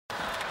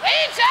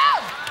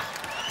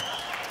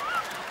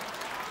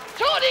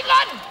i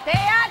grøn! Det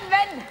er den,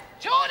 ven!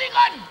 Tog i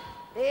grøn!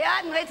 Det er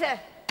den, Rita.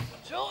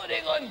 Tog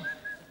i grøn!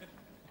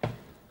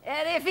 Ja,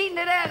 det er fint,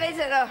 det der,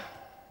 Rita, der.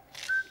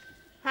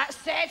 Har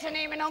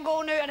satan med nogle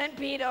gode nøer, den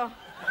pige, der.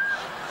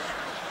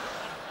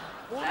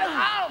 Hun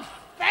har jo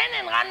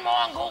fanden en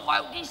randmor en god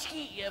røv, de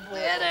ski på.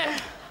 Det er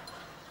det.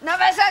 Nå,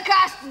 hvad så,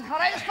 Karsten? Har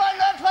du ellers fået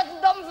noget på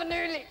den dumme for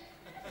nylig?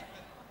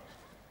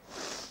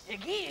 Jeg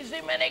giver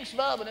simpelthen ikke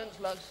svaret på den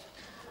slags.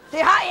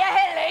 Det har jeg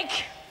heller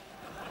ikke.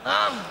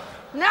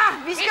 Nå,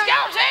 vi skal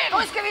jo se den.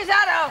 Hvor skal vi så,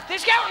 dog?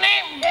 Det skal jo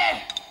nemt. Ja.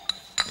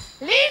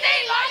 Lige ned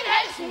i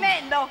løgnhalsen med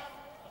den, dog.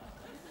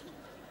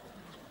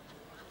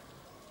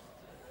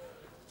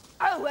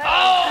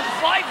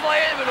 Føj for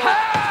helvede, du.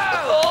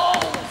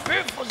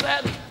 Fy for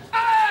sat.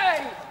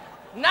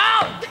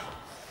 Navn!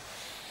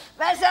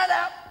 Hvad så,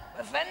 dog?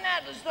 Hvad fanden er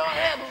det, der står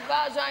her på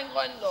Græs egen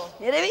grøn, dog?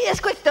 Ja, det ved jeg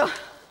sgu ikke, dog.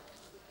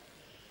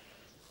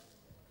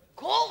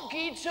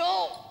 Kogito.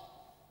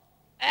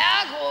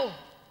 Ergo.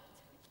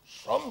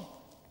 Som.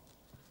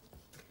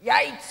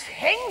 Jeg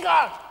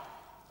tænker.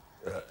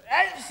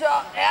 Altså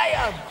er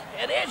jeg.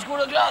 Ja, det er sgu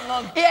da klart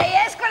nok. Ja,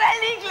 jeg er sgu da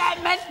ligeglad,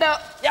 mand, dog.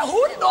 Jeg er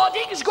hunden over, de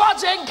kan sgu godt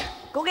tænke.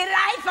 Gå get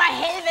dig for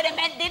helvede,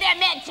 mand. Det der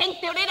med at tænke,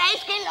 det er jo det, der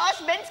ikke skiller os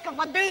mennesker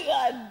fra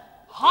døren.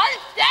 Hold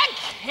da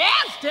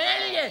kæft,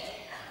 Helge.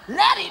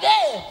 Lad i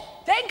det.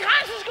 Den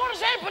grænse skulle du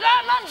selv på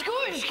døren, når den skulle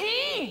ud i ski.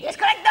 Det er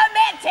sgu da ikke noget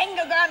med at tænke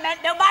og gøre, mand.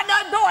 Det er jo bare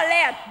noget, du har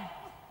lært.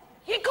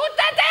 Ja, gud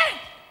da det.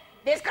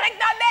 Det er sgu da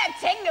ikke noget med at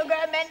tænke og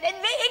gøre, mand. Den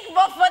ved ikke,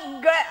 hvorfor den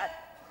gør det.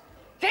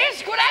 Det er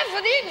sgu da,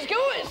 fordi den skal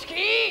ud i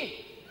ski.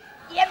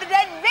 Jamen,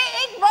 den ved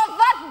ikke,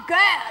 hvorfor den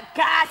gør det,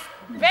 Karsten.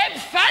 Hvem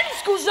fanden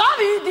skulle så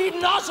vide dit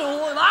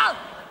nossehoved, hva'?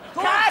 Du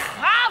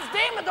har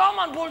det med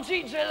dommeren politi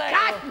til, ikke?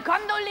 Karsten,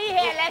 kom nu lige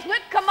her. Lad os nu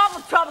ikke komme op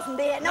på Thomsen,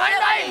 det her. Nu vil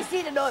jeg lige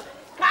sige det noget.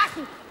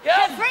 Karsten,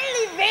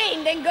 selvfølgelig ved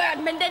den gør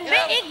det, men den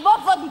ved ikke,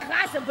 hvorfor den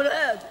krasser på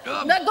døren.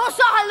 Når du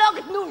så har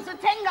lukket nu, så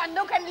tænker han,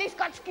 nu kan den lige så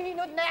godt ski,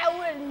 nu den er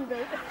ude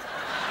alligevel.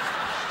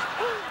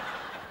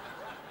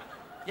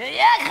 Ja,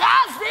 jeg er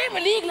kraftedeme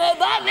ligeglad,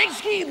 bare den ikke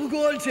ski på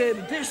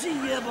gulvtæppet. Det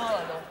siger jeg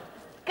bare, dog.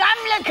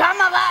 Gamle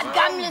kammerat,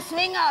 gamle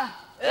svinger.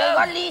 Jeg vil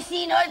godt lige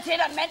sige noget til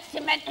dig, mand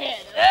til mand her.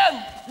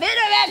 Ved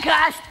du hvad,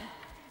 Karsten?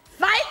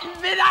 Fejlen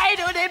ved dig,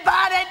 du, det er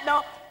bare den,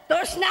 dog. Du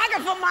snakker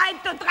for meget,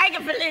 du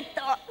drikker for lidt,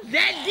 dog.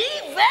 Lad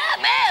lige være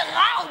med at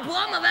rave på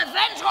mig. Hvad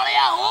fanden tror du,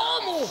 jeg er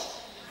homo?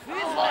 Fy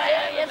for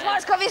helvede. Jeg tror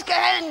sgu, vi skal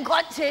have en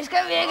grøn til.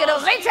 Skal vi ikke, du?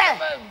 Rita,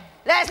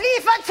 lad os lige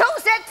få 2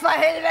 sæt for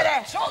helvede.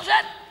 2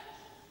 sæt?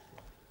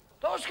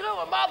 Du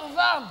skriver bare på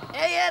farm.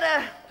 Ja, da.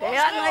 Det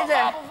er den, Rita. Du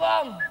skriver bare på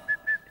farm.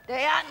 Det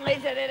er den,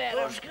 Rita, det der.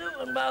 Du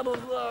skriver bare på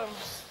farm.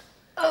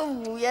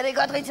 Ja, det er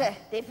godt, Rita.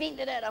 Det er fint,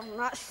 det der. Hun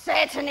har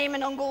satan med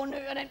nogle gode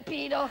nøer, den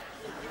pige, dog.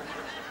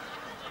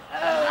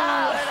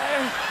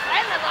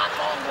 Fanden er ret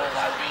nogen gode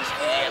røv, de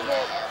skal på.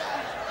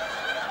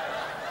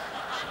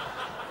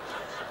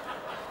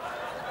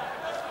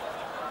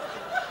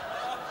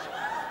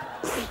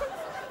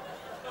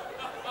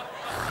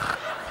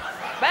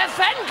 Hvad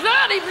fanden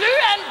klør de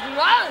blyanten,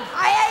 hva'?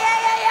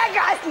 Ja,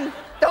 Karsten.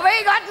 Du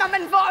ved godt, når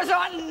man får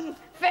sådan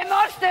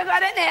 5-8 stykker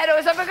af den her,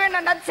 du, så begynder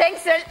den at tænke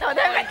selv. Og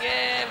det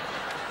er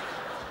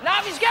Nå,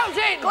 vi skal jo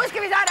til den. Hvor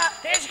skal vi så der?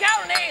 Det skal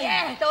jo ned.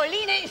 Ja, du er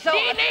lige ned i så.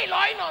 Lige ned i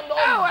løgneren, du.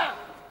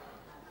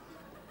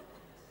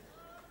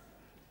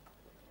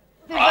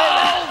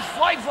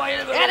 Føj for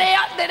helvede. Ja, det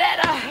er det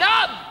der. Nå,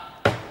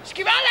 skal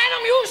vi bare lade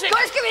noget music?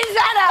 Hvor skal vi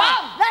så der?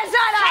 Hvad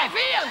så der?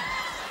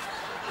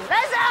 3-4.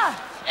 Hvad så?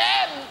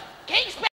 Kan I ikke spille?